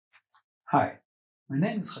Hi, my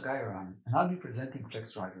name is Haggai Eran, and I'll be presenting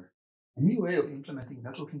FlexDriver, a new way of implementing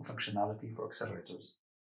networking functionality for accelerators.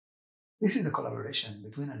 This is a collaboration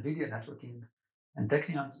between NVIDIA Networking and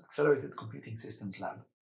Technion's Accelerated Computing Systems Lab.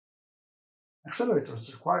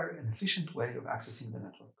 Accelerators require an efficient way of accessing the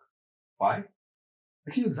network. Why?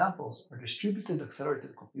 A few examples are distributed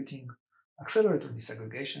accelerated computing, accelerator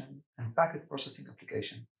disaggregation, and packet processing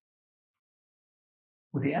applications.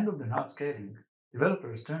 With the end of the node scaling,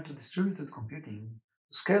 developers turn to distributed computing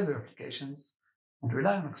to scale their applications and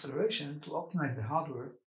rely on acceleration to optimize the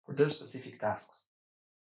hardware for their specific tasks.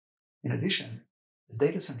 In addition, as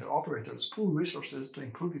data center operators pool resources to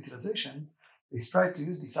improve utilization, they strive to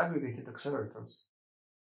use disaggregated accelerators.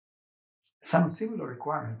 A somewhat similar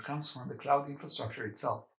requirement comes from the cloud infrastructure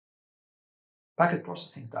itself. Packet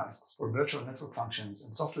processing tasks for virtual network functions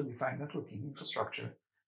and software-defined networking infrastructure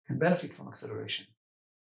can benefit from acceleration.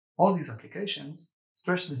 All these applications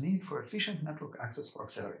stress the need for efficient network access for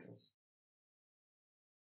accelerators.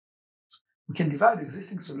 We can divide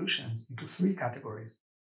existing solutions into three categories: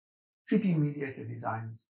 CPU-mediated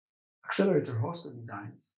designs, accelerator-hosted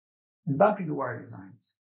designs, and bumping-the-wire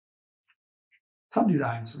designs. Some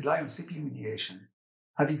designs rely on CPU mediation,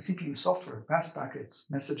 having CPU software pass packets,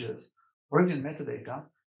 messages, or even metadata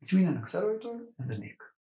between an accelerator and the NIC.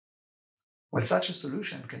 While such a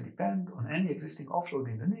solution can depend on any existing offload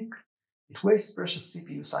in the NIC, it wastes precious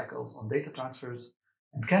CPU cycles on data transfers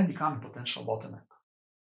and can become a potential bottleneck.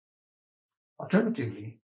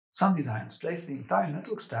 Alternatively, some designs place the entire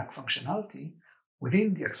network stack functionality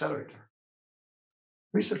within the accelerator.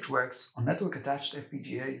 Research works on network-attached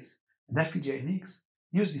FPGAs and FPGA NICs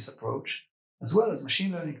use this approach, as well as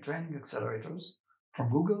machine learning training accelerators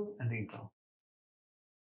from Google and Intel.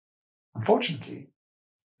 Unfortunately,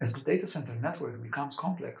 as the data center network becomes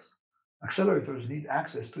complex, accelerators need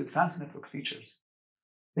access to advanced network features.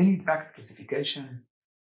 They need packet classification,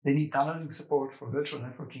 they need tunneling support for virtual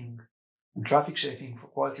networking, and traffic shaping for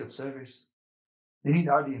quality of service. They need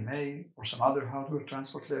RDMA or some other hardware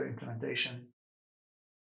transport layer implementation.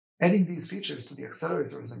 Adding these features to the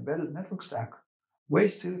accelerator's embedded network stack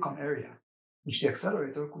wastes silicon area, which the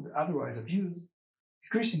accelerator could otherwise have used,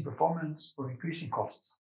 decreasing performance or increasing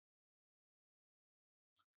costs.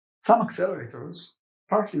 Some accelerators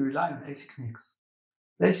partly rely on ASIC NICs,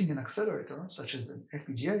 placing an accelerator, such as an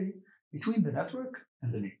FPGA, between the network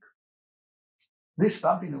and the NIC. This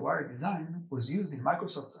bump-in-the-wire design was used in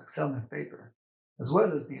Microsoft's AccelNet paper, as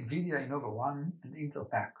well as the NVIDIA Innova 1 and Intel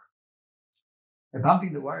PAC. A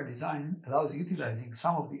bump-in-the-wire design allows utilizing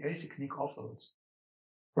some of the ASIC NIC offloads.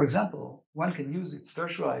 For example, one can use its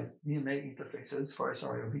virtualized DMA interfaces for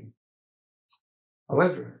SRIOV.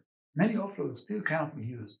 However, many offloads still cannot be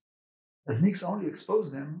used, as NICs only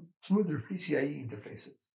expose them through their PCIe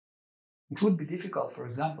interfaces. It would be difficult, for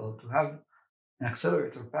example, to have an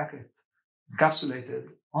accelerator packet encapsulated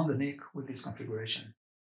on the NIC with this configuration.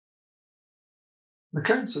 The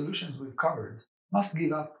current solutions we've covered must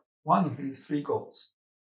give up one of these three goals.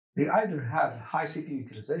 They either have high CPU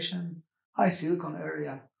utilization, high silicon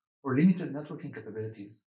area, or limited networking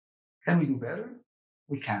capabilities. Can we do better?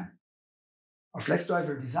 We can. Our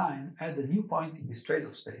FlexDriver design adds a new point in this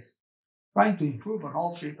trade-off space, trying to improve on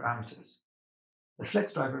all three parameters. The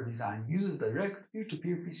FlexDriver design uses direct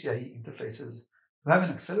peer-to-peer PCIe interfaces to have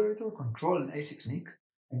an accelerator control an ASIC NIC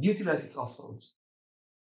and utilize its offloads.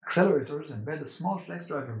 Accelerators embed a small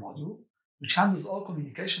FlexDriver module which handles all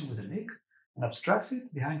communication with the NIC and abstracts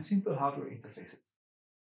it behind simple hardware interfaces.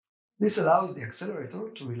 This allows the accelerator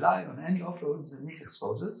to rely on any offloads the NIC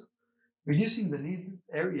exposes, reducing the needed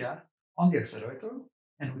area on the accelerator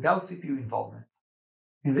and without CPU involvement.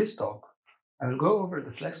 In this talk, I will go over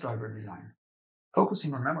the FlexDriver design,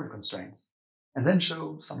 focusing on memory constraints, and then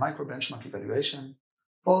show some micro-benchmark evaluation,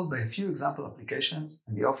 followed by a few example applications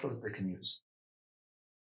and the offloads they can use.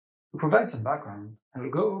 To provide some background, I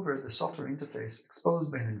will go over the software interface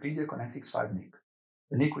exposed by an NVIDIA ConnectX-5 NIC,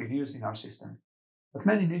 the NIC we've used in our system, but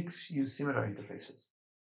many NICs use similar interfaces.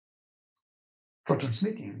 For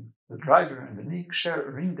transmitting, the driver and the NIC share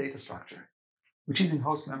a ring data structure, which is in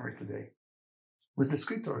host memory today, with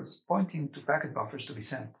descriptors pointing to packet buffers to be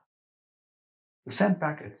sent. To send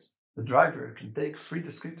packets, the driver can take three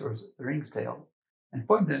descriptors at the ring's tail and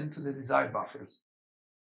point them to the desired buffers.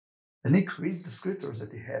 The NIC reads descriptors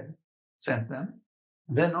at the head, sends them,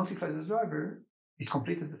 and then notifies the driver it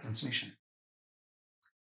completed the transmission.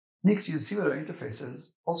 NICs use similar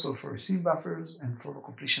interfaces also for receive buffers and for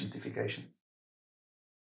completion notifications.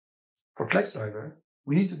 For FlexDriver,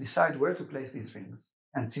 we need to decide where to place these rings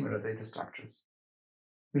and similar data structures.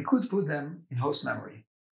 We could put them in host memory,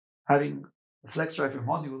 having the FlexDriver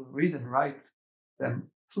module read and write them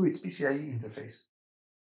through its PCIe interface.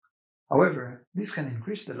 However, this can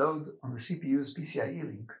increase the load on the CPU's PCIe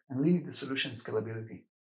link and limit the solution's scalability.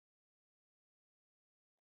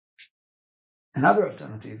 Another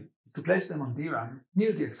alternative is to place them on DRAM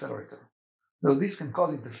near the accelerator, though this can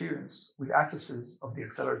cause interference with accesses of the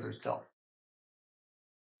accelerator itself.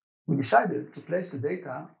 We decided to place the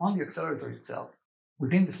data on the accelerator itself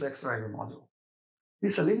within the FlexDriver module.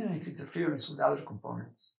 This eliminates interference with other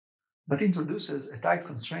components, but introduces a tight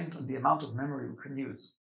constraint on the amount of memory we can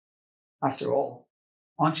use. After all,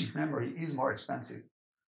 on-chip memory is more expensive,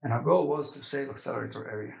 and our goal was to save accelerator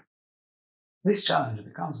area. This challenge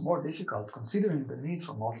becomes more difficult considering the need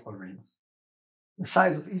for multiple rings. The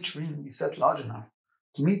size of each ring is set large enough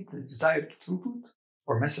to meet the desired throughput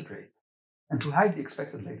or message rate, and to hide the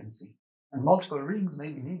expected latency, and multiple rings may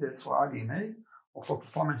be needed for RDMA or for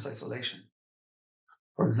performance isolation.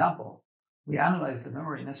 For example, we analyzed the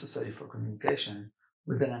memory necessary for communication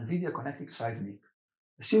with an NVIDIA ConnectX 5 NIC,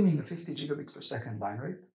 assuming a 50 gigabits per second line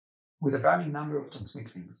rate, with a varying number of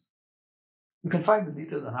transmit rings. You can find the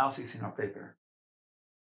detailed analysis in our paper.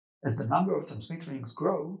 As the number of transmit rings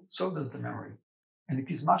grow, so does the memory, and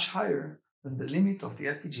it is much higher than the limit of the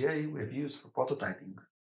FPGA we have used for prototyping.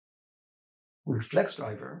 With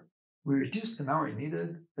FlexDriver, we reduce the memory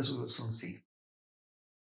needed, as we will soon see.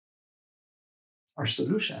 Our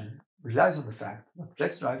solution relies on the fact that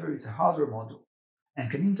FlexDriver is a hardware module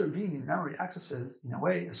and can intervene in memory accesses in a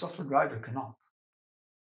way a software driver cannot.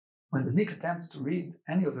 When the NIC attempts to read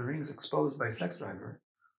any of the rings exposed by FlexDriver,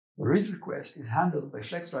 the read request is handled by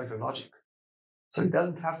FlexDriver logic, so it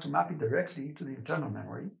doesn't have to map it directly to the internal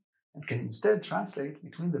memory and can instead translate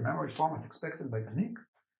between the memory format expected by the NIC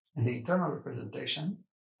and the internal representation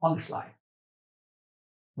on the fly.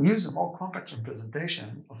 We use a more compact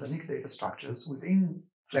representation of the NIC data structures within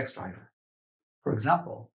FlexDriver. For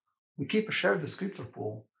example, we keep a shared descriptor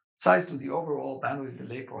pool sized to the overall bandwidth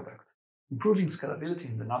delay product, improving scalability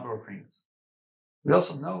in the number of rings. We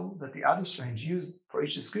also know that the address range used for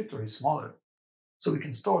each descriptor is smaller, so we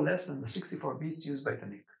can store less than the 64 bits used by the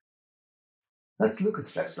NIC. Let's look at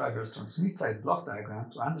FlexDriver's transmit side block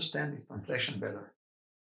diagram to understand its translation better.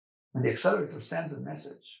 When the accelerator sends a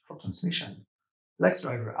message for transmission,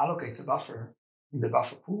 FlexDriver allocates a buffer in the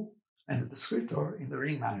buffer pool and a descriptor in the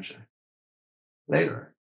ring manager.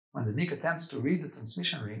 Later, when the NIC attempts to read the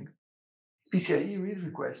transmission ring, its PCIe read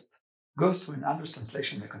request goes through an address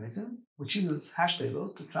translation mechanism, which uses hash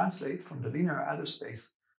tables to translate from the linear address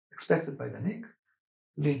space expected by the NIC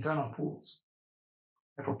to the internal pools.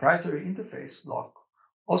 A proprietary interface block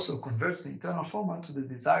also converts the internal format to the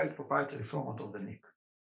desired proprietary format of the NIC.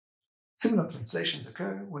 Similar translations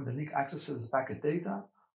occur when the NIC accesses packet data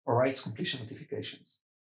or writes completion notifications.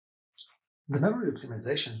 The memory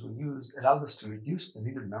optimizations we used allowed us to reduce the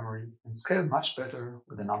needed memory and scale much better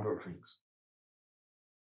with the number of rings.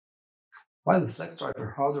 While the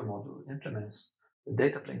FlexDriver hardware module implements the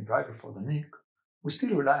data plane driver for the NIC, we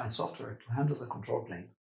still rely on software to handle the control plane.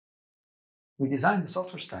 We designed a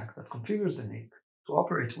software stack that configures the NIC to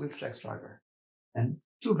operate with FlexDriver, and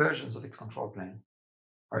two versions of its control plane.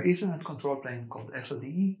 Our Ethernet control plane, called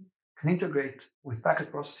FLDE, can integrate with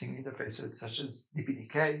packet processing interfaces such as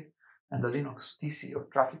DPDK and the Linux TC or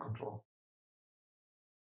traffic control.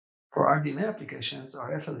 For RDMA applications,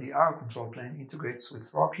 our FLDR control plane integrates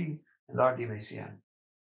with RoCE and RDMA-CN.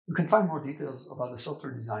 You can find more details about the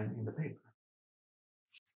software design in the paper.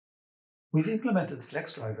 We've implemented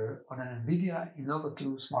FlexDriver on an NVIDIA Innova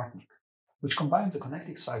 2 Smart NIC, which combines a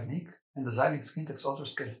ConnectX 5 NIC and the Xilinx Kintex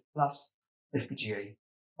AutoScale Plus FPGA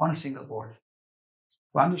on a single board.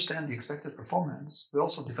 To understand the expected performance, we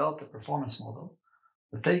also developed a performance model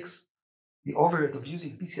that takes the overhead of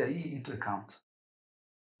using PCIe into account.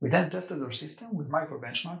 We then tested our system with micro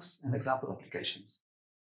benchmarks and example applications.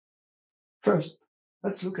 First,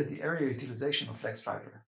 let's look at the area utilization of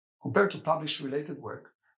FlexDriver compared to published related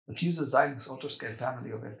work that uses Xilinx AutoScale family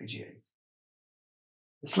of FPGAs.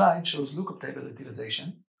 The slide shows lookup table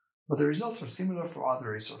utilization, but the results are similar for other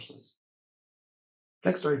resources.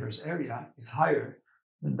 FlexDriver's area is higher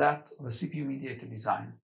than that of a CPU-mediated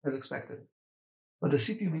design, as expected, but the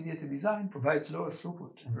CPU-mediated design provides lower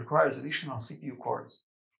throughput and requires additional CPU cores.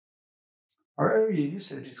 Our area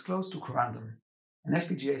usage is close to Corandom, an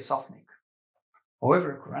FPGA soft NIC.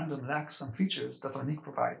 However, Corandom lacks some features that our NIC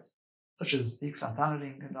provides, such as XRAM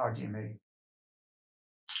tunneling and RDMA.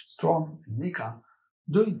 Strom and Nika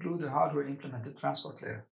do include a hardware-implemented transport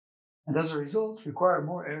layer, and as a result require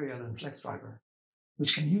more area than FlexDriver,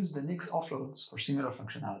 which can use the NIC's offloads for similar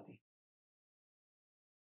functionality.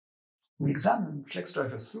 We examined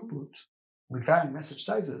FlexDriver throughput with varying message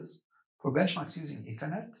sizes for benchmarks using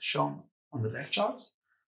Ethernet, shown on the left charts,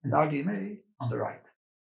 and RDMA on the right.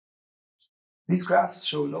 These graphs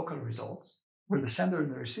show local results, where the sender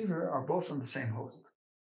and the receiver are both on the same host.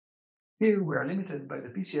 Here we are limited by the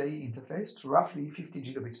PCIe interface to roughly 50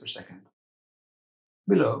 gigabits per second.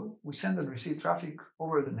 Below, we send and receive traffic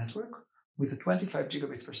over the network with a 25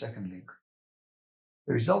 gigabits per second link.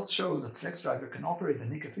 The results show that FlexDriver can operate the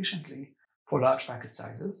NIC efficiently for large packet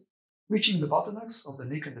sizes, reaching the bottlenecks of the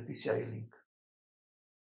NIC and the PCIe link.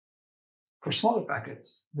 For smaller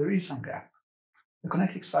packets, there is some gap. The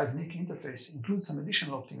ConnectX-5 NIC interface includes some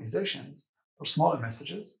additional optimizations for smaller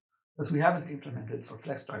messages that we haven't implemented for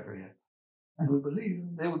FlexDriver yet, and we believe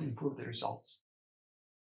they would improve the results.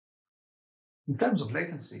 In terms of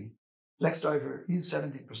latency, FlexDriver is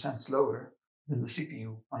 17% slower than the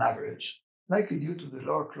CPU on average, likely due to the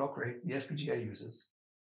lower clock rate the FPGA uses.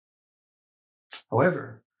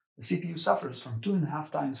 However, the CPU suffers from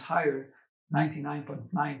 2.5 times higher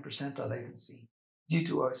 99.9% latency due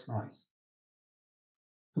to OS noise.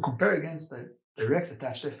 To compare against the direct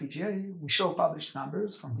attached FPGA, we show published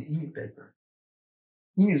numbers from the EMU paper.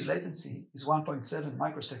 EMU's latency is 1.7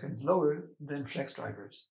 microseconds lower than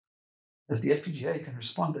FlexDriver's, as the FPGA can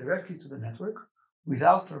respond directly to the network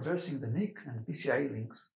without traversing the NIC and PCIe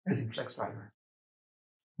links as in FlexDriver.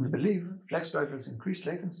 We believe FlexDriver's increased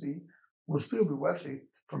latency will still be worth it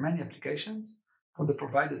for many applications for the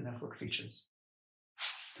provided network features.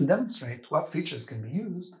 To demonstrate what features can be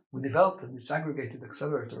used, we developed a disaggregated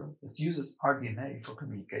accelerator that uses RDMA for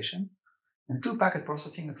communication and 2 packet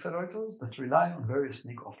processing accelerators that rely on various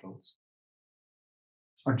NIC offloads.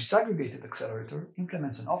 Our disaggregated accelerator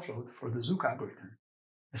implements an offload for the Zook algorithm,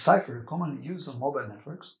 a cipher commonly used on mobile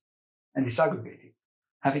networks, and disaggregated,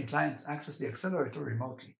 having clients access the accelerator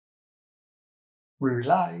remotely. We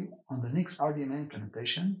rely on the NIC's RDMA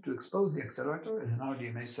implementation to expose the accelerator as an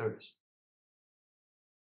RDMA service.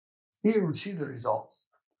 Here we see the results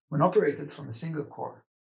when operated from a single core.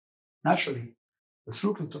 Naturally, the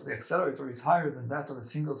throughput of the accelerator is higher than that of a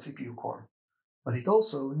single CPU core, but it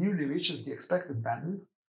also nearly reaches the expected bandwidth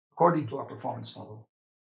according to our performance model.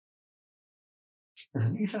 As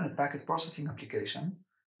an Ethernet packet processing application,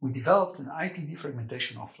 we developed an IP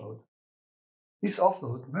defragmentation offload. This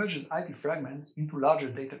offload merges IP fragments into larger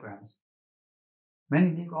datagrams. Many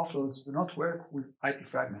NIC offloads do not work with IP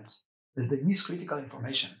fragments, as they miss critical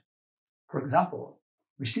information. For example,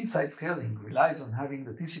 receive-side scaling relies on having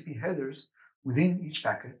the TCP headers within each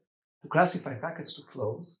packet to classify packets to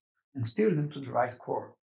flows and steer them to the right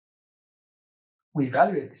core. We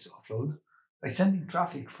evaluate this offload by sending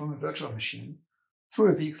traffic from a virtual machine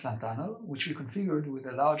through a VXLAN tunnel, which we configured with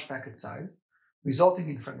a large packet size, resulting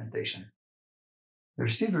in fragmentation. The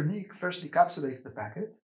receiver NIC first encapsulates the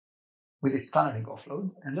packet with its tunneling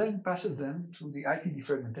offload and then passes them to the IP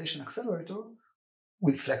defragmentation accelerator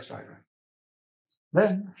with FlexDriver.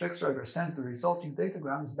 Then, FlexDriver sends the resulting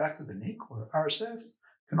datagrams back to the NIC, where RSS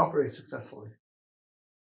can operate successfully.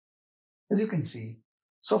 As you can see,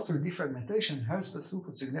 software defragmentation hurts the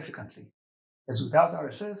throughput significantly, as without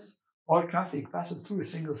RSS, all traffic passes through a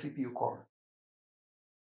single CPU core.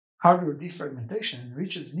 Hardware defragmentation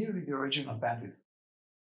reaches nearly the original bandwidth.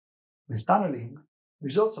 With tunneling,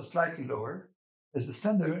 results are slightly lower, as the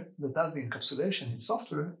sender that does the encapsulation in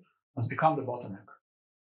software has become the bottleneck.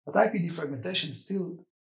 But IP defragmentation still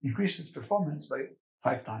increases performance by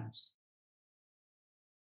 5 times.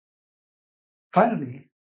 Finally,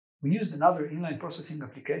 we used another inline processing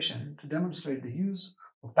application to demonstrate the use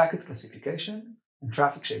of packet classification and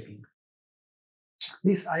traffic shaping.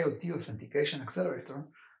 This IoT authentication accelerator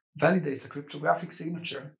validates a cryptographic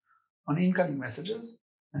signature on incoming messages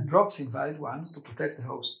and drops invalid ones to protect the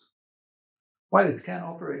host. While it can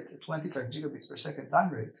operate at 25 gigabits per second time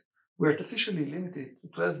rate, we artificially limited to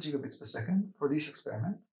 12 gigabits per second for this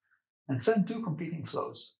experiment and send 2 competing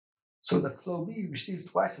flows, so that flow B receives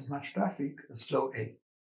twice as much traffic as flow A.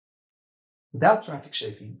 Without traffic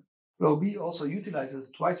shaping, flow B also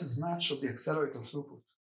utilizes twice as much of the accelerator throughput.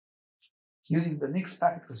 Using the NIC's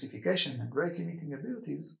packet classification and rate limiting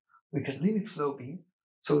abilities, we can limit flow B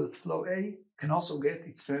so that flow A can also get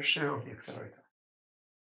its fair share of the accelerator.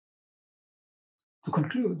 To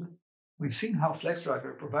conclude, we've seen how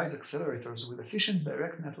FlexDriver provides accelerators with efficient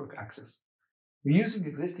direct network access, reusing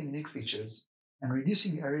existing NIC features and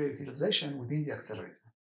reducing area utilization within the accelerator.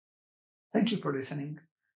 Thank you for listening,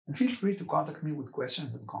 and feel free to contact me with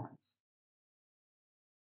questions and comments.